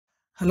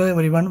Hello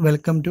everyone,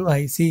 welcome to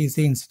ICEC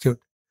Institute.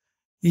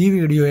 ഈ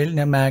വീഡിയോയിൽ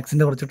ഞാൻ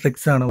മാത്സിന്റെ കുറച്ച്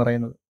ട്രിക്സ് ആണ്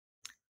പറയുന്നത്.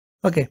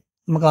 ഓക്കെ,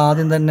 നമുക്ക്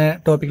ആദ്യം തന്നെ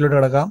ടോപ്പിക്കിലോട്ട്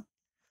കിടക്കാം.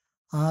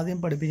 ആദ്യം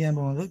പഠിപ്പിക്കാൻ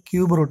പോകുന്നത്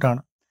ക്യൂബ് റൂട്ട്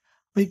ആണ്.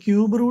 അപ്പോൾ ഈ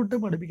ക്യൂബ് റൂട്ട്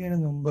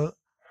പഠിപ്പിക്കുന്നതിന് മുമ്പ്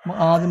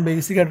ആദ്യം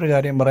ബേസിക് ആയിട്ടൊരു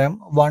കാര്യം പറയാം.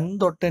 1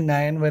 തൊട്ട്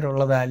 9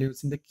 വരെയുള്ള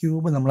വാല്യൂസിന്റെ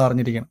ക്യൂബ് നമ്മൾ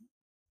അറിഞ്ഞിരിക്കണം.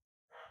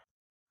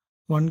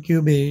 1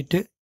 cube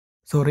 8,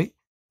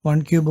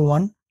 1 cube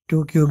 1,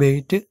 2 cube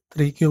 8,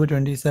 3 cube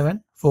 27,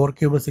 4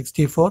 cube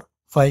 64,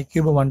 5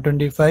 cube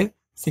 125,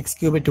 6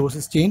 cube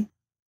 216,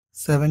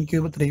 7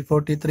 cube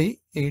 343,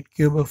 8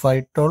 cube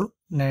 512,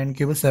 9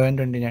 cube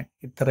 729.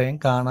 ഇത്രയും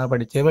കാണാൻ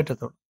പഠിച്ചേ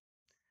പറ്റത്തുള്ളൂ.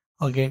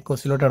 ഓക്കെ,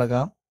 ക്വസ്റ്റിലോട്ട്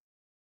കിടക്കാം.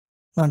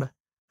 വേണ്ട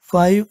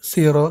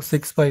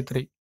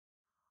 50653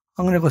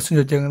 അങ്ങനെ ക്വസ്റ്റ്യൻ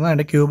ചോദിച്ചിരിക്കുന്നത്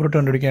അതിൻ്റെ ക്യൂബ് റൂട്ട്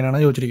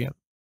കണ്ടുപിടിക്കാനാണ് ചോദിച്ചിരിക്കുന്നത്.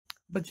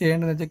 അപ്പോൾ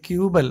ചെയ്യേണ്ടതെന്ന് വെച്ചാൽ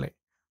ക്യൂബ് അല്ലേ,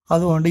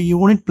 അതുകൊണ്ട്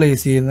യൂണിറ്റ്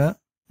പ്ലേസ് ചെയ്യുന്ന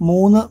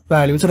 3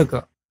 വാല്യൂസ്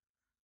എടുക്കുക.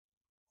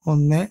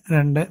 1,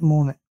 2,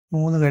 3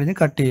 3 കഴിഞ്ഞ്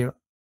കട്ട് ചെയ്യുക.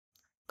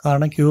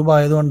 കാരണം ക്യൂബ്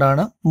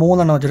ആയതുകൊണ്ടാണ്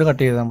 3 എണ്ണം വെച്ചിട്ട്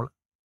കട്ട് ചെയ്തത് നമ്മൾ.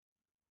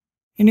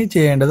 ഇനി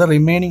ചെയ്യേണ്ടത്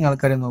റിമൈനിങ്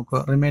ആൾക്കാരെ നോക്കുക.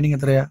 റിമൈനിങ്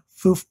എത്രയാ?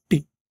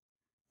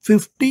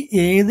 50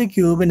 ഏത്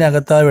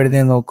ക്യൂബിനകത്താണ്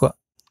വരുന്നതെന്ന് നോക്കുക.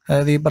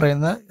 അതായത് ഈ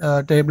പറയുന്ന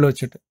ടേബിൾ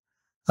വെച്ചിട്ട്,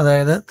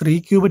 അതായത് 3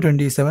 ക്യൂബ്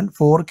 27,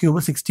 4 ക്യൂബ്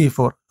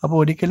 64. അപ്പോൾ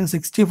ഒരിക്കലും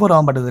 64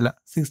 ആവാൻ പറ്റത്തില്ല.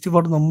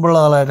 64 മുമ്പുള്ള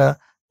ആളാരാ?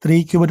 3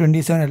 ക്യൂബ്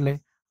 27 അല്ലേ.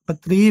 അപ്പോൾ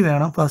 3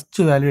 വേണം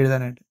ഫസ്റ്റ് വാല്യൂ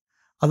എഴുതാനായിട്ട്.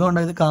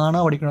 അതുകൊണ്ടാണ് ഇത്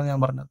കാണാൻ പഠിക്കണമെന്ന്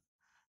ഞാൻ പറഞ്ഞത്.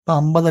 അപ്പോൾ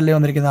 50 അല്ലേ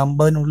വന്നിരിക്കുന്നത്,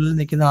 50-നുള്ളിൽ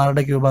നിൽക്കുന്ന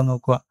ആളുടെ ക്യൂബാന്ന്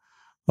നോക്കുക.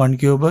 1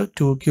 ക്യൂബ്,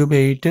 2 ക്യൂബ്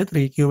 8,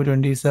 3 ക്യൂബ്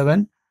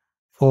 27,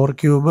 4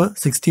 ക്യൂബ്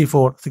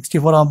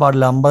 64 ആവാൻ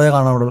പാടില്ല, 50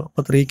 കാണാനുള്ളൂ.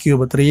 അപ്പോൾ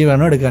 3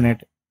 വേണം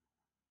എടുക്കാനായിട്ട്.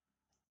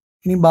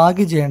 ഇനി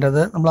ബാക്കി ചെയ്യേണ്ടത്,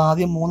 നമ്മൾ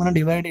ആദ്യം 3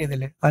 ഡിവൈഡ്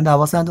ചെയ്തില്ലേ, അതിൻ്റെ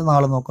അവസാനത്തെ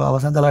 4 നോക്കുക.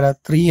 അവസാനത്തെ ആളാ?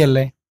 3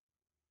 അല്ലേ.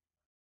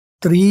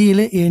 3യിൽ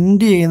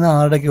എൻഡ് ചെയ്യുന്ന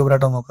ആളുടെ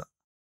ക്യൂബായിട്ടോ നോക്കുക.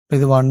 അപ്പോൾ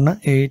ഇത് 1,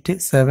 8,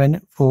 7,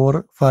 4,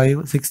 5,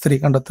 6,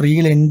 3 കണ്ടോ.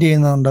 3യിൽ എൻഡ്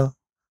ചെയ്യുന്നുണ്ടോ?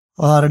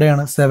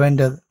 ആരുടെയാണ്?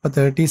 7ൻ്റെത്. അപ്പോൾ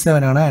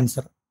 37 ആണ്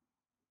ആൻസർ.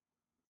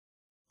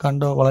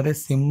 കണ്ടോ, വളരെ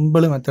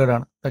സിമ്പിൾ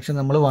മെത്തേഡാണ്. പക്ഷെ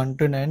നമ്മൾ 1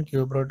 to 9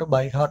 cube root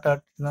by heart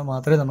ആയിരുന്നാൽ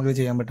മാത്രമേ നമുക്ക്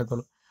ചെയ്യാൻ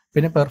പറ്റത്തുള്ളൂ.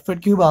 പിന്നെ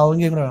പെർഫെക്റ്റ് ക്യൂബ്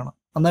ആവുകയും കൂടെ വേണം,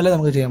 എന്നാലേ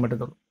നമുക്ക് ചെയ്യാൻ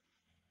പറ്റത്തുള്ളൂ.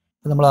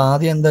 അപ്പോൾ നമ്മൾ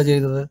ആദ്യം എന്താ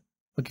ചെയ്തത്?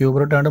 ഇപ്പോൾ ക്യൂബ്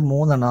റൂട്ട് ആണ്ട്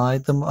 3 എണ്ണം,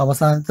 ആദ്യത്തെ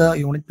അവസാനത്തെ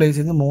യൂണിറ്റ്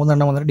പ്ലേസിൽ നിന്ന് 3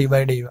 എണ്ണം വന്നിട്ട്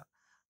ഡിവൈഡ് ചെയ്യുക.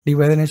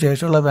 ഡിവൈഡ് ചെയ്തതിന്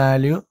ശേഷമുള്ള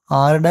വാല്യൂ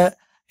ആരുടെ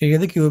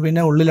ഏത്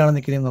ക്യൂബിൻ്റെ ഉള്ളിലാണ്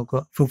നിൽക്കുന്നത്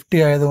നോക്കുക.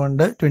 50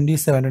 ആയതുകൊണ്ട്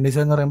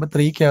 27 എന്ന് പറയുമ്പോൾ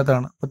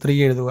 3-ക്കകത്താണ്. അപ്പോൾ 3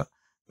 എഴുതുക.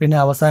 പിന്നെ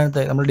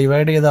അവസാനത്തെ നമ്മൾ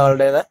ഡിവൈഡ് ചെയ്ത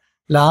ആളുടെ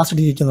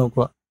ലാസ്റ്റ് ഡിജിറ്റ്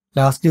നോക്കുക.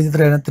 ലാസ്റ്റ് ഡിജിറ്റ്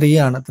എത്രയാണ്? 3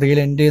 ആണ്. 3യിൽ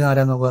എൻഡ് ചെയ്യുന്ന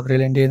ആരാന്ന് നോക്കുക.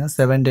 3യിൽ എൻഡ് ചെയ്യുന്ന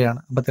 7 ആണ്.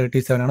 അപ്പോൾ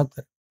 37 ആണ്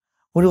ഉത്തരം.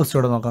 ഒരു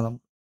ക്വസ്റ്റ്യോടെ നോക്കാം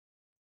നമുക്ക്.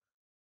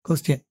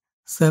 ക്വസ്റ്റ്യൻ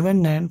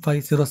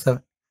 79507.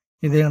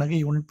 ഇതേ കണക്ക്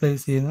യൂണിറ്റ്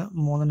പ്ലേസ് ചെയ്യുന്ന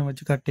 3 എണ്ണം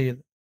വെച്ച് കട്ട്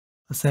ചെയ്ത്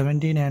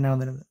 79 ആണ്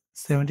വരുന്നത്.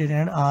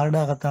 79 ആരുടെ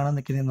അകത്താണ്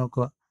നിൽക്കുന്നത്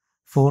നോക്കുക.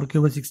 4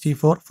 ക്യൂബ്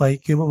 64, 5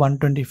 ക്യൂബ്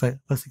 125.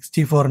 അപ്പോൾ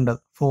 64 ഉണ്ട്.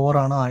 4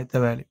 ആണ്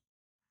ആദ്യത്തെ വാല്യൂ.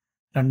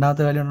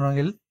 രണ്ടാമത്തെ വാല്യൂ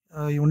ഉണ്ടെങ്കിൽ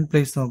യൂണിറ്റ്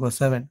പ്ലേസ് നോക്കുക.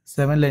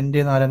 7ൽ എൻഡ്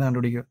ചെയ്യുന്ന ആരാന്ന്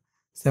കണ്ടുപിടിക്കുക.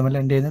 7ൽ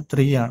എൻഡ് ചെയ്യുന്ന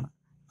 3 ആണ്.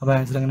 അപ്പോൾ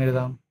ആൻസർ എങ്ങനെ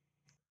എഴുതാം?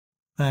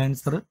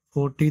 ആൻസർ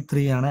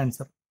 43 ആണ്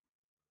ആൻസർ.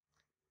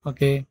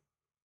 ഓക്കെ,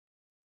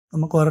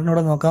 നമുക്ക്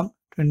ഒരെണ്ണൂടെ നോക്കാം.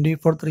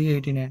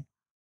 24,389.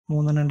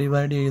 3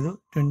 ഡിവൈഡ് ചെയ്തു.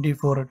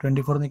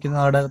 24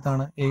 നിൽക്കുന്ന ആരുടെ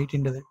അകത്താണ്?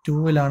 8ൻ്റെത്.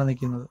 2ലാണ്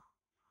നിൽക്കുന്നത്.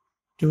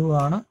 2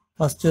 ആണ്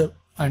ഫസ്റ്റ്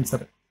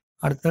ആൻസർ.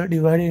 അടുത്ത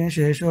ഡിവൈഡ് ചെയ്യുന്നതിന്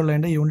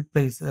ശേഷമുള്ളതിൻ്റെ യൂണിറ്റ്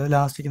പ്ലേസ്, അത്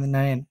ലാസ്റ്റ് നിൽക്കുന്നത്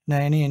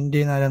 9 എൻഡ്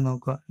ചെയ്യുന്ന ആരാന്ന്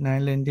നോക്കുക.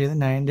 9ൽ എൻഡ് ചെയ്ത്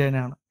 9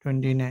 ആണ്.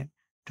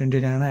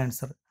 29 ആണ്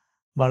ആൻസർ.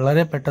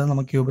 വളരെ പെട്ടെന്ന്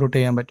നമുക്ക് ക്യൂബ് റൂട്ട്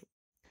ചെയ്യാൻ പറ്റും.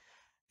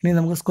 ഇനി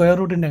നമുക്ക് സ്ക്വയർ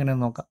റൂട്ടിൻ്റെ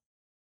എങ്ങനെയാണെന്ന് നോക്കാം.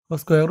 അപ്പോൾ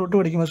സ്ക്വയർ റൂട്ട്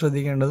പഠിക്കുമ്പോൾ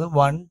ശ്രദ്ധിക്കേണ്ടത്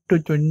 1 to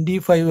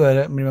 25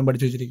 വരെ മിനിമം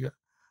പഠിച്ചു വെച്ചിരിക്കുക.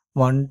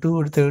 1 to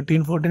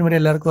 13, 14 വരെ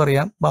എല്ലാവർക്കും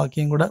അറിയാം.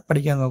 ബാക്കിയും കൂടെ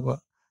പഠിക്കാൻ നോക്കുക.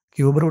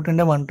 ക്യൂബ്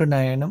റൂട്ടിൻ്റെ 1 to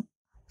 9-ഉം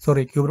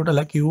ക്യൂബ് റൂട്ട്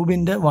അല്ല,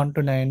 ക്യൂബിൻ്റെ 1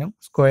 to 9-ഉം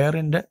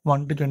സ്ക്വയറിൻ്റെ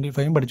 1 to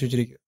 25-ഉം പഠിച്ചു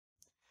വെച്ചിരിക്കുക.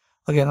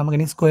 ഓക്കെ,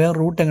 നമുക്കിനി സ്ക്വയർ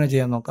റൂട്ട് എങ്ങനെ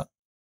ചെയ്യാൻ നോക്കാം.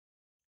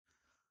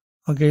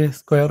 ഓക്കെ,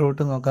 സ്ക്വയർ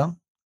റൂട്ട് നോക്കാം.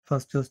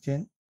 First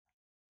question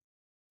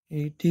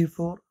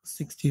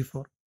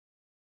 8464.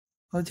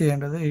 അത്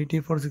ചെയ്യേണ്ടത്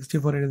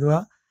 8464 എഴുതുക.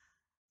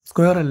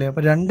 സ്ക്വയർ അല്ലേ,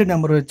 അപ്പോൾ 2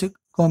 നമ്പർ വെച്ച്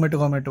കോമയിട്ട്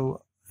പോവുക.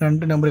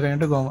 2 നമ്പർ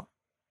കഴിഞ്ഞിട്ട് കോമ.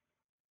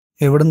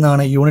 എവിടെ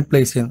നിന്നാണ് യൂണിറ്റ്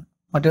പ്ലേസ് ചെയ്യുന്നത്?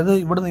 മറ്റേത്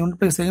ഇവിടുന്ന് യൂണിറ്റ്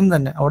പ്ലേസ് ചെയ്യും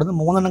തന്നെ. അവിടുന്ന്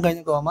 3 എണ്ണം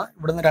കഴിഞ്ഞ് കോമ,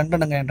 ഇവിടുന്ന് 2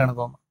 എണ്ണം കഴിഞ്ഞിട്ടാണ്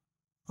കോമ.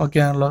 ഓക്കെ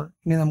ആണല്ലോ.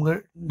 ഇനി നമുക്ക്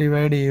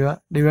ഡിവൈഡ് ചെയ്യുക.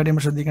 ഡിവൈഡ്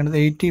ചെയ്യുമ്പോൾ ശ്രദ്ധിക്കേണ്ടത്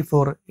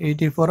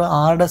 84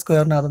 ആരുടെ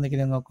സ്ക്വയറിനകത്ത്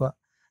നിൽക്കുന്നത് നോക്കുക.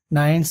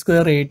 9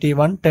 സ്ക്വയർ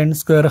 81, 10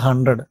 സ്ക്വയർ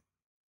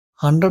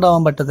 100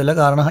 ആവാൻ പറ്റത്തില്ല,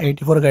 കാരണം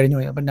 84 കഴിഞ്ഞു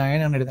പോയി. അപ്പോൾ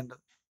 9 ആണ് എഴുതേണ്ടത്.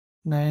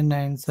 9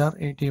 9s are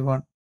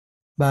 81.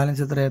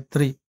 ബാലൻസ് എത്രയാണ്?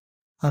 3.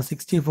 ആ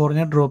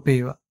 64-നെ ഡ്രോപ്പ്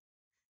ചെയ്യുക.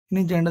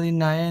 ഇനി ചെയ്യേണ്ടത് ഈ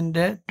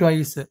 9ൻ്റെ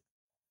ട്വൈസ്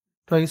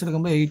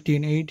എടുക്കുമ്പോൾ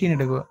 18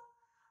 എടുക്കുക.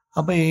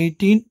 അപ്പോൾ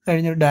 18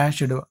 കഴിഞ്ഞൊരു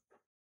ഡാഷ് ഇടുക.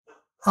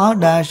 ആ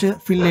ഡാഷ്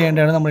ഫില്ല്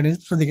ചെയ്യേണ്ടതാണ് നമ്മളിനി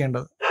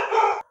ശ്രദ്ധിക്കേണ്ടത്.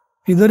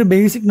 ഇതൊരു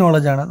ബേസിക്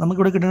നോളജാണ്.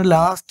 നമുക്കിവിടെ കിട്ടുന്ന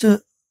ലാസ്റ്റ്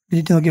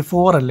ഡിജിറ്റ് നോക്കി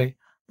 4 അല്ലേ.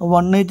 അപ്പോൾ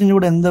 180-ൻ്റെ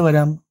കൂടെ എന്ത്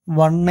വരാം?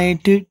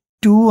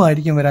 182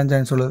 ആയിരിക്കും വരാൻ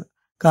ചാൻസ് ഉള്ളത്.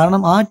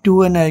 കാരണം ആ 2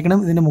 തന്നെ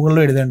ആയിരിക്കണം ഇതിൻ്റെ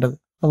മുകളിൽ എഴുതേണ്ടത്.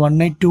 അപ്പോൾ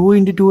 182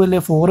 × 2 അല്ലേ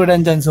 4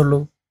 ഇടാൻ ചാൻസ് ഉള്ളൂ.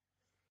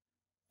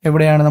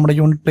 എവിടെയാണ്? നമ്മുടെ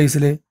യൂണിറ്റ്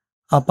പ്ലേസിൽ.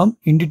 അപ്പം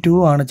 × 2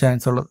 ആണ്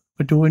ചാൻസ് ഉള്ളത്.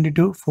 അപ്പോൾ 2 ×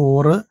 2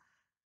 4,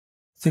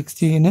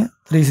 16,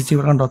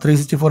 364 കണ്ടോ.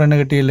 364 തന്നെ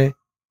കിട്ടിയില്ലേ.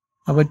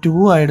 അപ്പോൾ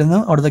 2 ആയിരുന്നു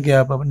അവിടുത്തെ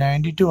ഗ്യാപ്പ്. അപ്പോൾ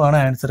 92 ആണ്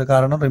ആൻസർ,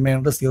 കാരണം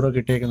റിമൈൻഡർ 0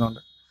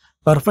 കിട്ടിയേക്കുന്നുണ്ട്.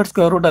 പെർഫെക്റ്റ്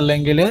സ്ക്വയർ റൂട്ട്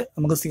അല്ലെങ്കിൽ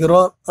നമുക്ക് 0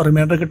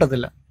 റിമൈൻഡർ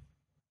കിട്ടത്തില്ല.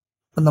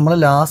 അപ്പം നമ്മൾ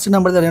ലാസ്റ്റ്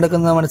നമ്പർ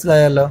തിരഞ്ഞെടുക്കുന്നത്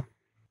മനസ്സിലായല്ലോ.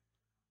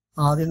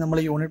 ആദ്യം നമ്മൾ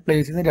യൂണിറ്റ്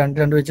പ്ലേസിൽ നിന്ന്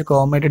 2 വെച്ച്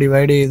കോമയായിട്ട്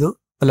ഡിവൈഡ് ചെയ്തു.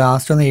 അപ്പോൾ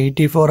ലാസ്റ്റ് വന്ന്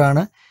 84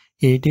 ആണ്.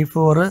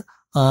 84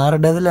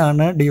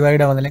 ആരുടേതിലാണ്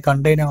ഡിവൈഡ് ആവുന്നത് അല്ലെങ്കിൽ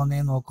കണ്ടെയ്ൻ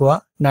ആവുന്നതെന്ന് നോക്കുക.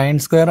 9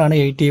 സ്ക്വയർ ആണ്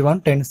 81,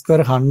 10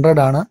 സ്ക്വയർ 100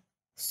 ആണ്.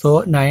 സോ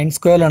 9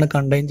 സ്ക്വയറിലാണ്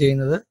കണ്ടെയ്ൻ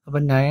ചെയ്യുന്നത്.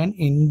 അപ്പം 9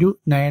 ഇൻറ്റു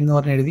 9 എന്ന്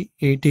പറഞ്ഞ് എഴുതി.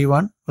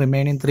 81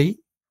 റിമൈനിങ് 3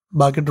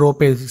 ബാക്കി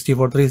ഡ്രോപ്പ് ചെയ്തു.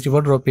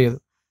 364 ഡ്രോപ്പ് ചെയ്തു.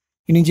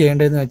 ഇനി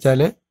ചെയ്യേണ്ടതെന്ന്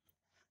വെച്ചാൽ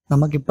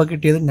നമുക്കിപ്പോൾ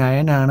കിട്ടിയത്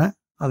 9 ആണ്.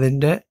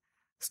 അതിൻ്റെ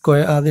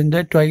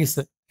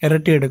ട്വൈസ്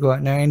ഇരട്ടി എടുക്കുക.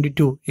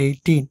 92,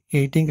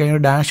 18 കഴിഞ്ഞ്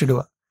ഡാഷ് ഇടുക.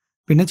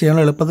 പിന്നെ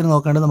ചെയ്യാനുള്ള എളുപ്പത്തിൽ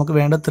നോക്കേണ്ടത് നമുക്ക്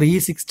വേണ്ട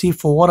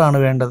 364 ആണ്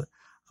വേണ്ടത്.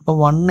 അപ്പോൾ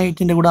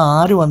 180ൻ്റെ കൂടെ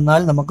 6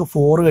 വന്നാൽ നമുക്ക്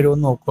 4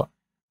 വരുമെന്ന് നോക്കുക.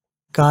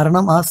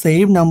 കാരണം ആ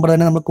സെയിം നമ്പർ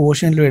തന്നെ നമ്മൾ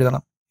ക്വോഷ്യനിലും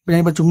എഴുതണം. ഇപ്പം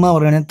ഞാനിപ്പോൾ ചുമ്മാ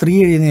പറയുകയാണെങ്കിൽ 3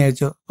 എഴുതിയെന്ന്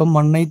ചോദിച്ചു. അപ്പം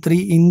 183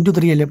 ഇൻറ്റു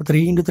 3 അല്ലേ. അപ്പോൾ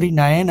 3 ഇൻറ്റു 3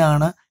 9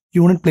 ആണ്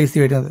യൂണിറ്റ് പ്ലേസിൽ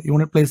വരുന്നത്.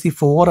 യൂണിറ്റ് പ്ലേസിൽ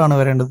 4 ആണ്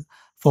വരേണ്ടത്.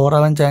 4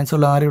 ആവാൻ ചാൻസ്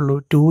ഉള്ള ആരേ ഉള്ളൂ?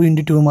 2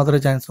 ഇൻറ്റു 2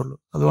 മാത്രമേ ചാൻസ് ഉള്ളൂ.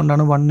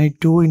 അതുകൊണ്ടാണ്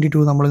 182 ഇൻറ്റു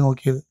 2 നമ്മൾ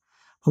നോക്കിയത്.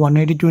 അപ്പോൾ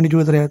 182 ഇൻറ്റു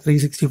 2 എത്രയാണ്?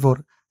 364.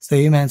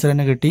 സെയിം ആൻസർ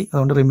തന്നെ കിട്ടി.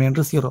 അതുകൊണ്ട്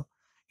റിമൈൻഡർ 0.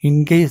 ഇൻ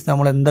കേസ്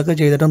നമ്മൾ എന്തൊക്കെ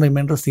ചെയ്തിട്ടും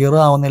റിമൈൻഡർ 0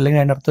 ആവുന്നില്ലെങ്കിൽ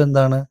അതിൻ്റെ അർത്ഥം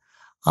എന്താണ്?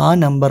 ആ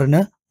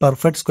നമ്പറിന്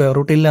പെർഫെക്റ്റ് സ്ക്വയർ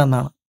റൂട്ട് ഇല്ല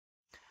എന്നാണ്.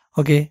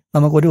 ഓക്കെ,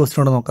 നമുക്കൊരു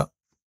ക്വസ്റ്റ്യൻ കൂടെ നോക്കാം.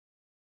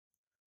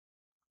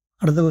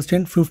 അടുത്ത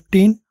ക്വസ്റ്റ്യൻ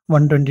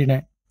 15,129.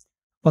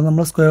 അപ്പോൾ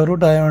നമ്മൾ സ്ക്വയർ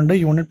റൂട്ട് ആയതുകൊണ്ട്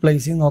യൂണിറ്റ്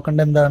പ്ലേസിൽ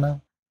നോക്കേണ്ട എന്താണ്?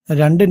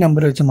 2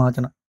 നമ്പർ വെച്ച്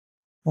മാറ്റണം.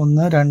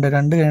 1,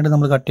 2 കഴിഞ്ഞിട്ട്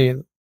നമ്മൾ കട്ട്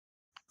ചെയ്തു.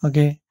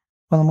 ഓക്കെ,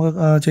 അപ്പോൾ നമുക്ക്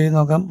ചെയ്ത്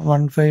നോക്കാം.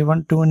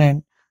 15,129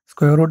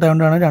 സ്ക്വയർ റൂട്ട്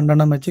ആയതുകൊണ്ടാണ് 2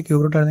 എണ്ണം വെച്ച്,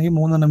 ക്യൂബ് റൂട്ട് ആയിരുന്നെങ്കിൽ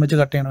 3 എണ്ണം വെച്ച്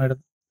കട്ട്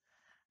ചെയ്യണമായിരുന്നു.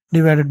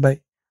 ഡിവൈഡഡ് ബൈ,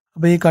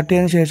 അപ്പോൾ ഈ കട്ട്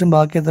ചെയ്തതിന് ശേഷം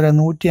ബാക്കി എത്രയാണ്?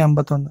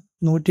 151.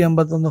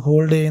 151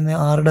 ഹോൾഡ് ചെയ്യുന്ന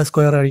ആരുടെ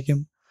സ്ക്വയർ ആയിരിക്കും?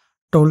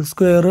 12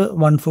 സ്ക്വയർ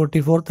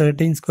 144,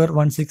 13 സ്ക്വയർ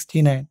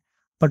 169.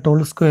 അപ്പോൾ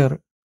 12 സ്ക്വയർ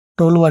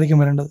 12 ആയിരിക്കും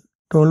വരേണ്ടത്.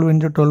 12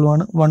 ഇൻറ്റു 12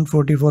 ആണ്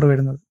 144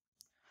 വരുന്നത്.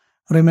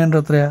 റിമൈൻഡർ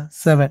എത്രയാണ്?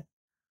 7.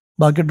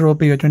 ബാക്കി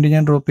ഡ്രോപ്പ് ചെയ്യുക.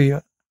 29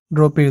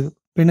 ഡ്രോപ്പ് ചെയ്തു.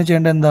 പിന്നെ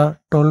ചെയ്യേണ്ടത് എന്താ?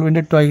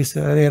 12ൻ്റെ ട്വൈസ്,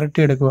 അതായത് ഇരട്ടി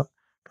എടുക്കുക.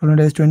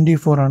 12ൻ്റെ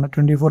 24 ആണ്.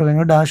 24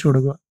 കഴിഞ്ഞാൽ ഡാഷ്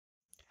കൊടുക്കുക.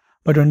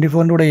 അപ്പോൾ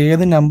 24ൻ്റെ കൂടെ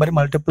ഏത് നമ്പർ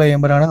മൾട്ടിപ്ലൈ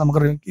ചെയ്യുമ്പോഴാണ് നമുക്ക്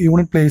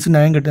യൂണിറ്റ് പ്ലേസ്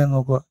 9 കിട്ടുന്നത്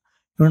നോക്കുക.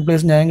 യൂണിറ്റ്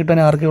പ്ലേസ് 9 കിട്ടാൻ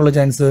ആർക്കുള്ള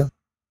ചാൻസ്?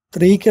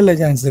 3ക്കല്ലേ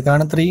ചാൻസ്.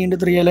 കാരണം 3 ഇൻറ്റു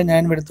 3 അല്ലേ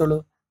 9 വരത്തുള്ളൂ.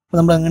 അപ്പോൾ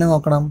നമ്മൾ എങ്ങനെ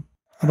നോക്കണം?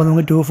 അപ്പോൾ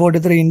നമുക്ക്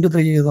 243 ഇൻറ്റു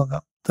 3 ചെയ്ത്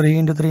നോക്കാം. 3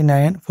 into 3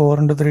 9, 4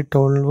 into 3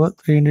 12,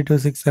 3 into 2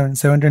 6 7,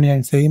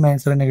 729. Same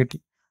answer തന്നെ കിട്ടി.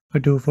 അപ്പോൾ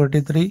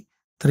 243,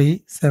 3,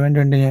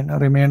 729.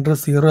 റിമൈൻഡർ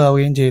 0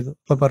 ആവുകയും ചെയ്തു.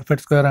 അപ്പോൾ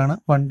പെർഫെക്റ്റ് സ്ക്വയർ ആണ്.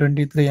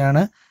 123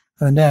 ആണ്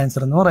അതിൻ്റെ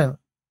ആൻസർ എന്ന് പറയുന്നത്.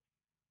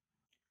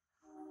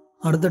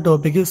 അടുത്ത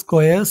ടോപ്പിക്ക്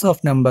സ്ക്വയേഴ്സ്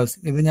ഓഫ് നമ്പേഴ്സ്.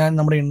 ഇത് ഞാൻ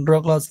നമ്മുടെ ഇൻട്രോ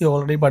ക്ലാസ്സിൽ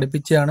ഓൾറെഡി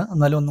പഠിപ്പിച്ചതാണ്,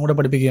 എന്നാലും ഒന്നുകൂടെ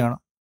പഠിപ്പിക്കുകയാണ്.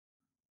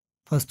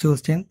 ഫസ്റ്റ്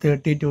ക്വസ്റ്റ്യൻ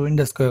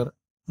 32ൻ്റെ സ്ക്വയർ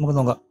നമുക്ക്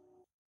നോക്കാം.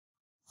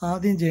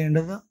 ആദ്യം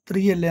ചെയ്യേണ്ടത്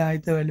 3 അല്ലേ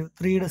ആദ്യത്തെ വാല്യൂ.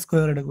 3യുടെ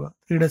സ്ക്വയർ എടുക്കുക.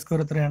 3യുടെ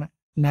സ്ക്വയർ എത്രയാണ്?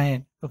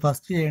 9. അപ്പോൾ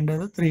ഫസ്റ്റ്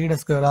ചെയ്യേണ്ടത് 3യുടെ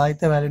സ്ക്വയർ,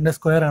 ആദ്യത്തെ വാല്യൂൻ്റെ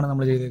സ്ക്വയർ ആണ്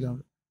നമ്മൾ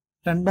ചെയ്തേക്കുന്നത്.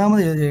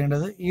 രണ്ടാമത്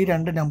ചെയ്യേണ്ടത് ഈ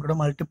 2 നമ്പറുടെ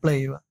മൾട്ടിപ്ലൈ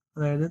ചെയ്യുക.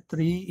 അതായത്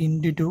 3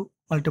 ഇൻറ്റു 2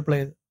 മൾട്ടിപ്ലൈ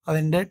ചെയ്ത്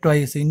അതിൻ്റെ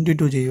ട്വൈസ് ഇൻറ്റു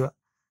 2 ചെയ്യുക.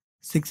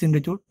 6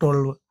 ഇൻറ്റു 2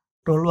 12.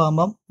 12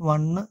 ആകുമ്പം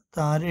 1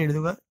 താഴെ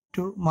എഴുതുക,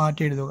 2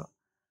 മാറ്റി എഴുതുക.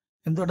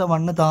 എന്തുകൊണ്ടാണ്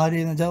 1 താഴെ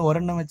എന്ന് വെച്ചാൽ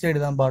ഒരെണ്ണം വെച്ച്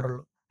എഴുതാൻ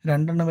പാടുള്ളൂ.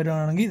 2 എണ്ണം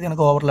വരുവാണെങ്കിൽ ഇത്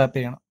നമുക്ക് ഓവർലാപ്പ്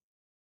ചെയ്യണം.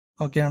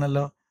 ഓക്കെ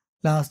ആണല്ലോ.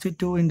 Last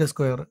 2ൻ്റെ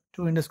square.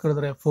 2ൻ്റെ സ്ക്വയർ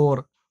എത്രയാണ്?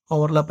 4.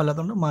 ഓവർലാപ്പ്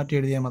അല്ലാത്തതുകൊണ്ട് മാറ്റി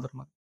എഴുതിയാൽ മാത്രം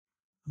മതി.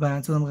 അപ്പോൾ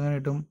ആൻസർ നമുക്ക് എങ്ങനെ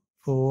കിട്ടും?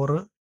 4,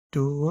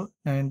 2,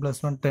 9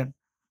 + 1 10.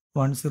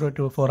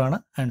 1024 ആണ്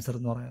ആൻസർ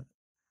എന്ന് പറയുന്നത്.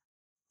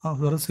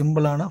 വെറും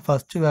സിമ്പിളാണ്.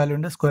 ഫസ്റ്റ്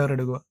വാല്യൂവിൻ്റെ സ്ക്വയർ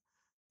എടുക്കുക.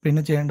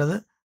 പിന്നെ ചെയ്യേണ്ടത്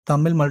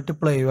തമ്മിൽ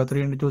മൾട്ടിപ്ലൈ ചെയ്യുക.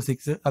 3 ഇൻറ്റു 2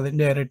 6,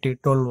 അതിൻ്റെ ഇരട്ടി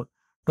 12.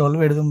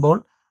 12 എഴുതുമ്പോൾ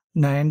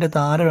 9ൻ്റെ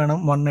താഴെ വേണം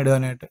 1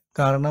 എഴുതാനായിട്ട്.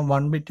 കാരണം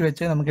 1 ബിറ്റ്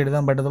വെച്ച് നമുക്ക്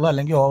എഴുതാൻ പറ്റത്തുള്ളൂ,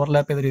 അല്ലെങ്കിൽ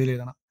ഓവർലാപ്പ് ചെയ്ത രീതിയിൽ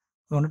എഴുതണം.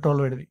 അതുകൊണ്ട്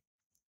 12 എഴുതി.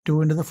 2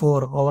 ഇൻറ്റു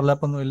 4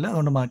 ഓവർലാപ്പ് ഒന്നും ഇല്ല,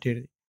 അതുകൊണ്ട് മാറ്റി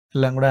എഴുതി.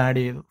 എല്ലാം കൂടെ ആഡ്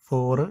ചെയ്തു.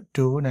 4,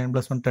 2, 9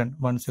 + 1 10.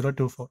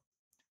 1024.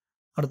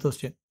 അടുത്ത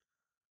ക്വസ്റ്റ്യൻ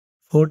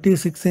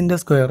 46ൻ്റെ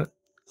സ്ക്വയർ.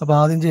 അപ്പോൾ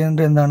ആദ്യം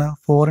ചെയ്യേണ്ടത് എന്താണ്?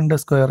 4ൻ്റെ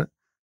സ്ക്വയർ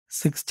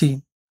 16.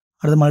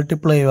 അടുത്ത്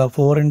മൾട്ടിപ്ലൈ ചെയ്യുക.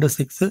 4 ഇൻറ്റു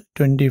 6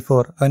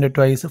 24. അതിൻ്റെ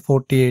ട്വൈസ്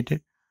 48.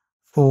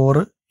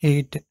 4,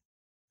 8.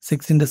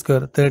 6ൻ്റെ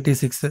സ്ക്വയർ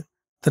 36.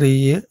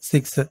 3,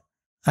 6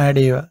 ആഡ്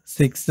ചെയ്യുക.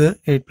 6,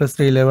 8 +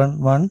 3 11,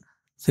 1,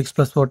 6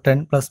 + 4 10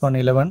 + 1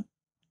 11.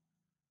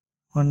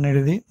 1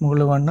 എഴുതി.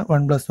 മുകളിൽ 1,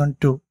 1 + 1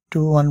 2.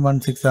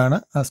 2116 ആണ്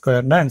ആ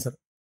സ്ക്വയറിൻ്റെ ആൻസർ.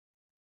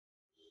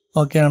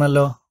 ഓക്കെ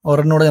ആണല്ലോ.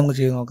 ഒരെണ്ണൂടെ നമുക്ക്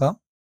ചെയ്ത് നോക്കാം.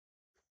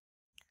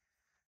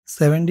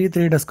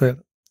 73യുടെ സ്ക്വയർ.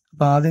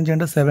 അപ്പോൾ ആദ്യം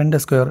ചെയ്യേണ്ട 7ൻ്റെ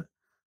സ്ക്വയർ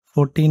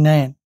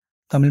 49.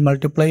 തമ്മിൽ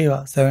മൾട്ടിപ്ലൈ ചെയ്യുക.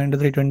 7 ഇൻറ്റു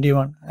 3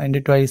 21.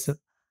 അതിൻ്റെ ട്വൈസ്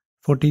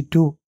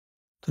 42.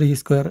 3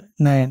 സ്ക്വയർ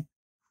 9.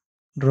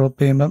 ഡ്രോപ്പ്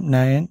ചെയ്യുമ്പം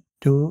 9,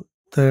 2,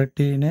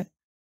 13,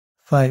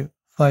 5.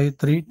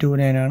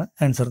 5329 ആണ്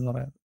ആൻസർ എന്ന്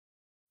പറയുന്നത്.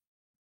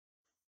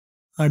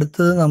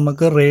 അടുത്തത്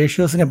നമുക്ക്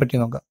റേഷ്യോസിനെ പറ്റി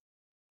നോക്കാം.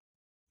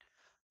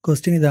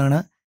 ക്വസ്റ്റ്യൻ ഇതാണ്.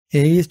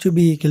 A:B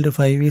 =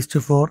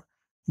 5:4,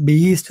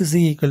 B:C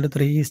 =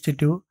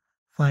 3:2.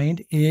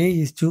 Find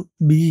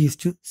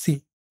A:B:C.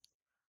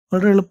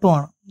 വളരെ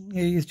എളുപ്പമാണ്.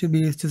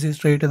 A:B:C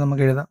സ്ട്രേറ്റ്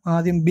നമുക്ക് എഴുതാം.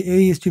 ആദ്യം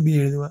A:B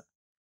എഴുതുക.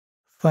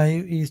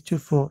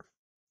 5:4.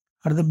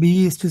 അടുത്ത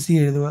B:C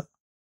എഴുതുക,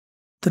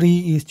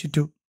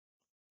 3:2.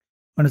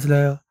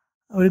 മനസ്സിലായോ?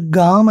 ഒരു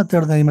ഗാ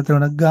മെത്തേഡ് ഈ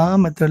മെത്തേഡ് ഗാ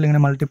മെത്തേഡിൽ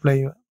ഇങ്ങനെ മൾട്ടിപ്ലൈ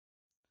ചെയ്യുക.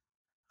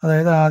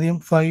 അതായത് ആദ്യം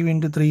 5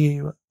 × 3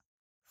 ചെയ്യുക,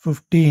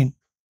 15,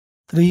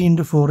 3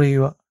 × 4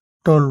 ചെയ്യുക,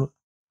 12,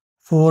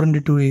 4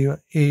 × 2 ചെയ്യുക,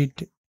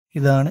 8.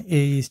 ഇതാണ്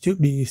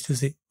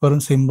A:B:C.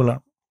 വെറും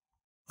സിമ്പിളാണ്.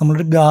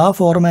 നമ്മളൊരു ഗാ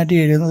ഫോർമാറ്റ്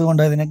എഴുതുന്നത്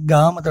കൊണ്ട് അതിനെ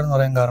ഗാ മെത്തേഡ് എന്ന്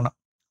പറയാൻ കാരണം.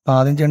 അപ്പോൾ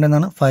ആദ്യം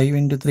ചെയ്യേണ്ടതാണ് 5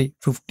 × 3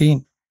 15,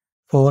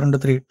 4 ×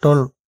 3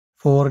 12,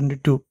 4 ×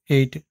 2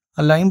 8.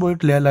 ആ ലൈൻ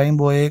പോയിട്ടില്ല, ആ ലൈൻ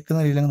പോയേക്കുന്ന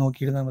രീതിയിൽ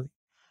നോക്കിയിരുന്നാൽ മതി.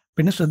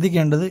 പിന്നെ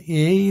ശ്രദ്ധിക്കേണ്ടത്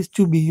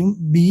A:B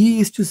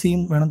B:C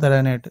വേണം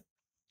തരാനായിട്ട്.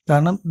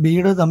 കാരണം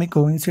ബിയുടെ തമ്മിൽ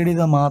കോയിൻസൈഡ്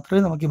ചെയ്താൽ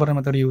മാത്രമേ നമുക്ക് ഈ പറയുന്ന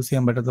മെത്തേഡ് യൂസ്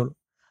ചെയ്യാൻ പറ്റത്തുള്ളൂ.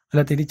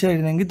 അല്ല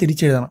തിരിച്ചെഴുതണമെങ്കിൽ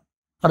തിരിച്ചെഴുതണം.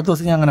 അടുത്ത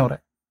ക്വസ്റ്റ്യൻ ഞാൻ അങ്ങനെ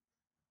പറയാം.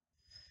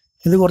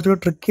 ഇത്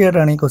കുറച്ചുകൂടി ട്രിക്കി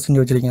ആയിട്ടാണ് ഈ ക്വസ്റ്റ്യൻ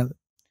ചോദിച്ചിരിക്കുന്നത്.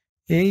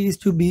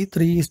 A:B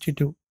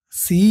 3:2,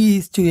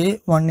 C:A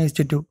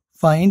 1:2,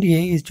 find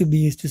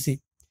A:B:C.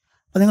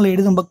 അപ്പോൾ നിങ്ങൾ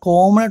എഴുതുമ്പോൾ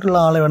കോമൺ ആയിട്ടുള്ള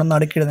ആളെ വേണം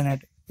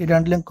നടുക്കെഴുതാനായിട്ട്. ഈ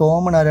രണ്ടിലും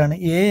കോമൺ ആരാണ്?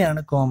 A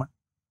ആണ് കോമൺ.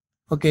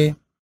 ഓക്കെ,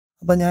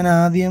 അപ്പം ഞാൻ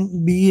ആദ്യം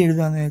B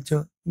എഴുതാമെന്ന് വെച്ചോ.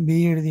 B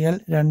എഴുതിയാൽ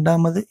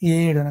രണ്ടാമത് A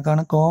എഴുതണം,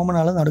 കാരണം കോമൺ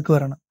ആൾ നടുക്ക്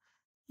വരണം.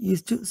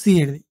 C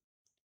എഴുതി.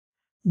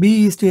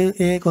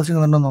 B:A ക്വസ്റ്റ്യൻ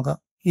കണ്ടോ നോക്കാം.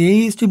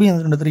 A:B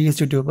എന്നിട്ടുണ്ട്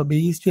 3:2. അപ്പോൾ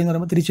B:A എന്ന്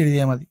പറയുമ്പോൾ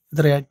തിരിച്ചെഴുതിയാൽ മതി.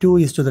 എത്രയാ?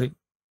 2:3.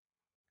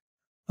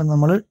 അപ്പം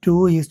നമ്മൾ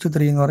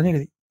 2:3 എന്ന് പറഞ്ഞ്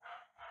എഴുതി.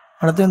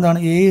 അടുത്ത എന്താണ്?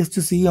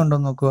 A:C ഉണ്ടോ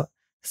എന്ന് നോക്കുക.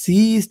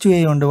 C:A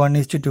ഉണ്ട്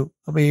 1:2.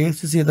 അപ്പോൾ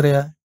A:C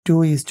എത്രയാ?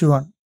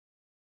 2:1.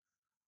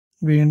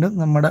 വീണ്ടും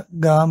നമ്മുടെ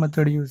ഗാ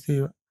മെത്തേഡ് യൂസ്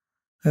ചെയ്യുക.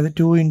 അതായത്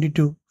 2 ×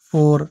 2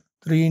 4,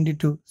 3 ×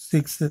 2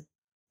 6,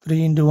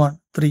 3 × 1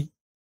 3.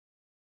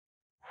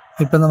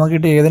 ഇപ്പം നമുക്ക്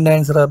കിട്ടിയ ഏതിൻ്റെ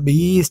ആൻസറാ?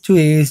 B:A:C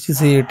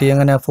കിട്ടി.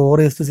 എങ്ങനെ?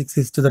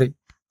 4:6:3.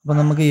 അപ്പം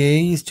നമുക്ക്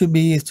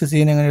A:B:C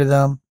എങ്ങനെ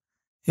എഴുതാം?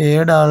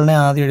 എയുടെ ആളിനെ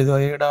ആദ്യം എഴുതുക.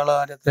 എയുടെ ആൾ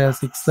ആദ്യം എത്രയാണ്?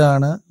 6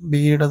 ആണ്.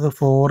 ബിയുടേത്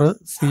 4,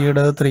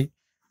 സിയുടേത് 3.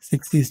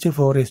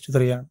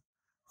 6:4:3 ആണ്.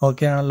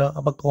 ഓക്കെ ആണല്ലോ.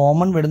 അപ്പോൾ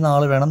കോമൺ വിടുന്ന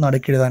ആൾ വേണം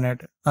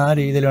നടുക്കെഴുതാനായിട്ട്. ആ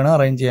രീതിയിൽ വേണം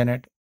അറേഞ്ച്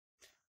ചെയ്യാനായിട്ട്.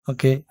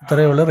 ഓക്കെ,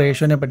 ഇത്രയേ ഉള്ളൂ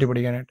റേഷ്യോനെ പറ്റി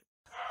പഠിക്കാനായിട്ട്.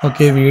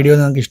 ഓക്കെ, വീഡിയോ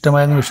നിങ്ങൾക്ക്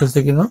ഇഷ്ടമായെന്ന്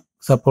വിശ്വസിക്കുന്നു.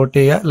 സപ്പോർട്ട്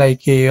ചെയ്യുക,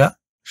 ലൈക്ക് ചെയ്യുക,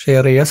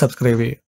 ഷെയർ ചെയ്യുക, സബ്സ്ക്രൈബ് ചെയ്യുക.